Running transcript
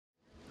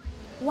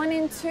1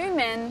 in 2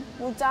 men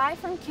will die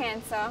from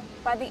cancer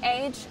by the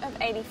age of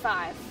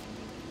 85.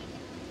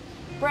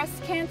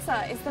 Breast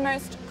cancer is the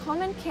most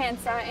common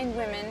cancer in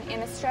women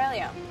in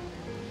Australia,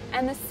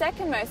 and the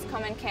second most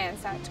common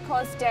cancer to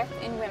cause death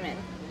in women.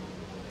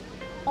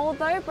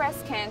 Although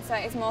breast cancer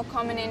is more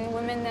common in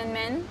women than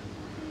men,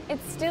 it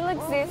still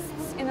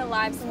exists in the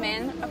lives of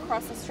men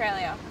across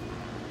Australia.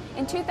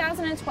 In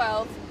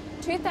 2012,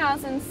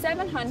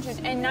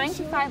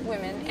 2,795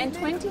 women and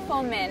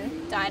 24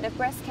 men died of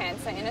breast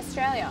cancer in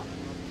Australia.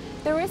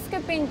 The risk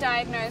of being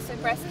diagnosed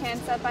with breast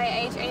cancer by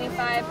age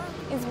 85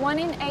 is 1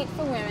 in 8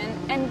 for women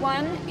and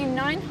 1 in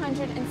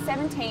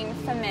 917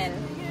 for men.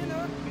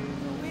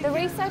 The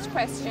research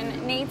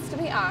question needs to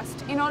be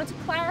asked in order to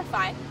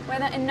clarify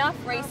whether enough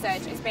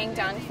research is being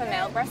done for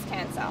male breast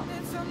cancer,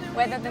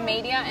 whether the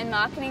media and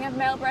marketing of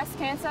male breast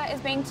cancer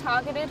is being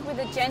targeted with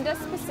a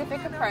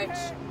gender-specific approach,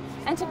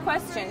 and to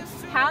question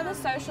how the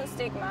social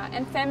stigma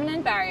and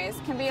feminine barriers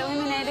can be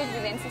eliminated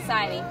within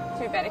society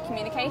through better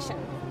communication.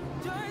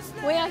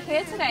 We are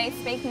here today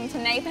speaking to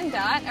Nathan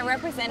Dart, a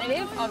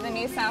representative of the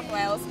New South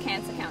Wales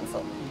Cancer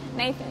Council.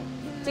 Nathan,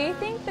 do you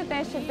think that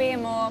there should be a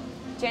more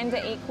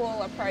gender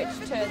equal approach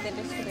to the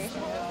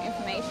distribution of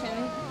information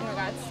in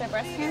regards to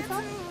breast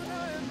cancer?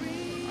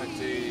 I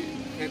do.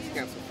 Cancer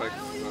Council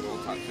focuses on all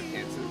types of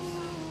cancers,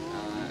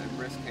 and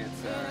breast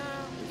cancer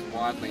is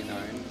widely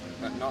known,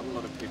 but not a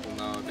lot of people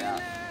know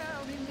about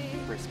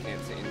breast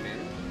cancer in men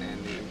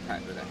and the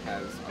impact that it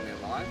has on their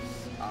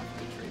lives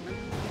after treatment.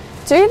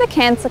 Do the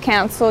Cancer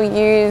Council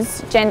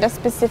use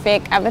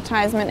gender-specific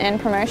advertisement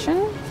and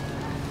promotion?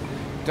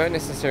 Don't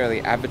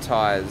necessarily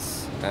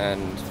advertise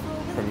and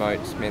promote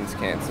men's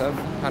cancer.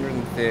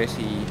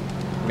 130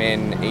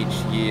 men each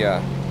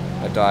year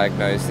are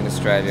diagnosed in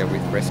Australia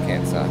with breast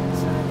cancer.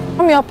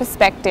 From your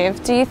perspective,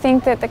 do you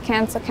think that the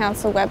Cancer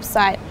Council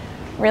website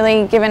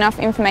really give enough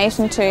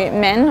information to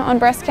men on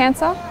breast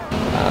cancer?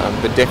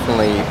 But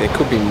definitely there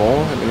could be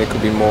more. I mean, there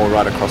could be more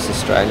right across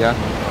Australia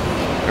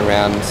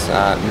around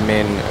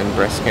men and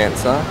breast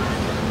cancer.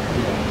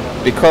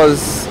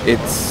 Because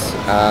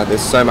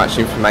there's so much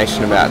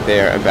information about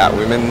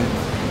women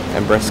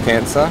and breast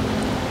cancer,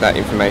 that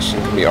information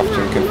can be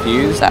often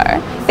confused. So,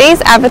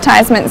 these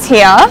advertisements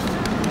here,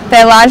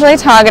 they're largely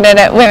targeted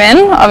at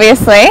women,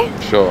 obviously.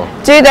 Sure.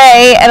 Do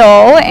they at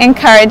all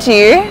encourage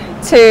you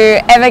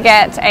to ever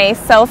get a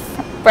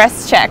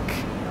self-breast check?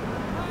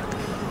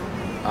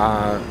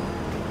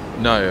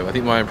 No, I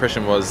think my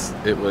impression was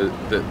that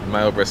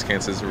male breast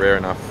cancer is rare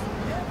enough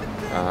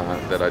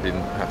that I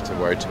didn't have to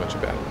worry too much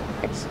about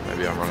it. So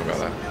maybe I'm wrong about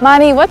that.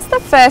 Marty, what's the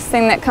first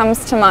thing that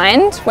comes to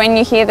mind when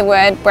you hear the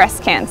word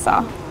breast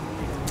cancer?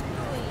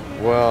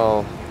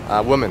 Well,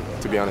 women,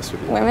 to be honest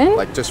with you. Women?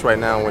 Like just right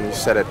now when you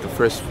said it, the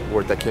first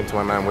word that came to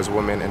my mind was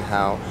women, and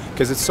how,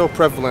 because it's so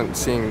prevalent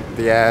seeing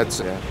the ads.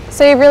 Yeah.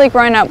 So you've really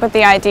grown up with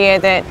the idea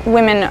that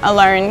women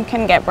alone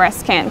can get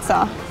breast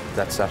cancer?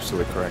 That's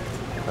absolutely correct.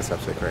 That's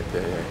absolutely correct,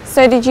 yeah.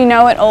 So did you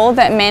know at all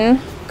that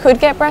men could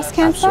get breast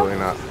cancer? Absolutely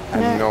not. I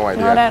had no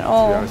idea, not at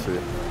all. to be honest with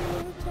you.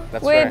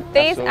 That's Would right.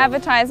 these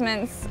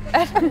advertisements,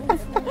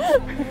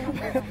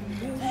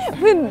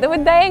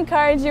 would they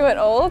encourage you at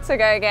all to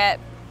go get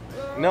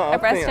No, a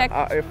breast check?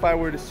 If I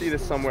were to see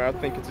this somewhere, I'd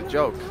think it's a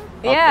joke.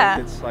 Yeah.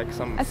 Think it's like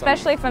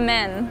especially for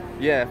men.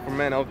 Yeah, for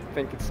men, I'll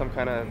think it's some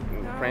kind of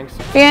prank.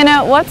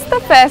 Fiona, what's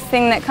the first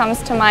thing that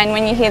comes to mind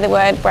when you hear the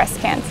word breast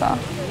cancer?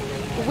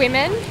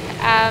 Women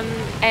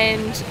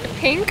and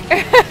pink.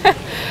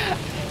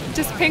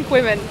 Just pink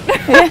women.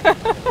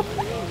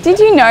 Did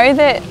you know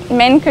that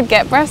men could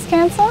get breast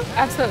cancer?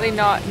 Absolutely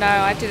not. No,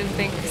 I didn't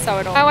think so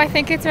at all. Oh, I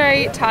think it's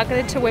very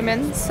targeted to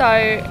women. So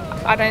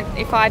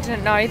if I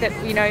didn't know that,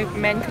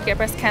 men could get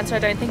breast cancer, I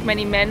don't think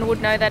many men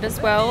would know that as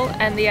well.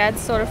 And the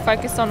ads sort of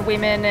focus on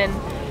women and,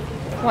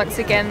 once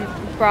again,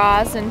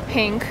 bras and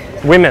pink.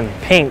 Women,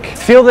 pink. I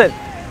feel that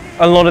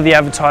a lot of the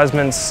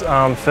advertisements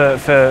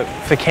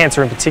for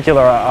cancer in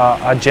particular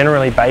are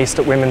generally based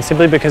at women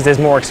simply because there's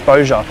more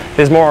exposure,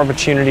 there's more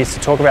opportunities to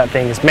talk about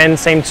things. Men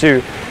seem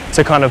to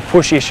kind of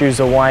push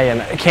issues away,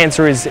 and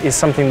cancer is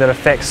something that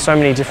affects so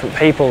many different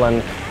people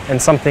and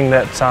something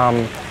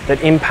that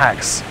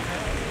impacts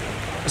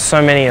so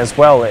many as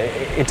well.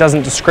 It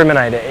doesn't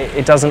discriminate,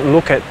 it doesn't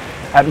look at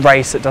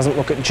race, it doesn't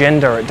look at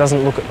gender, it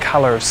doesn't look at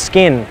colour of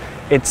skin.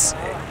 It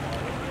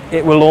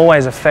will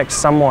always affect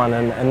someone,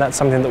 and that's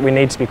something that we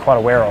need to be quite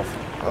aware of.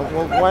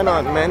 Well, why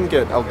not men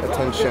get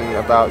attention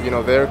about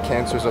their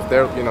cancers of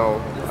their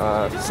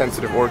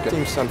sensitive organs?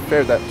 It seems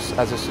unfair that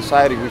as a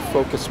society we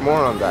focus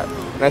more on that.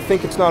 And I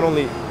think it's not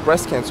only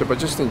breast cancer, but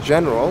just in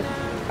general,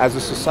 as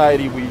a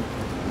society we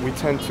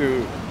tend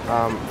to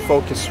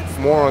focus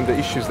more on the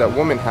issues that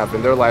women have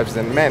in their lives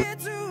than men.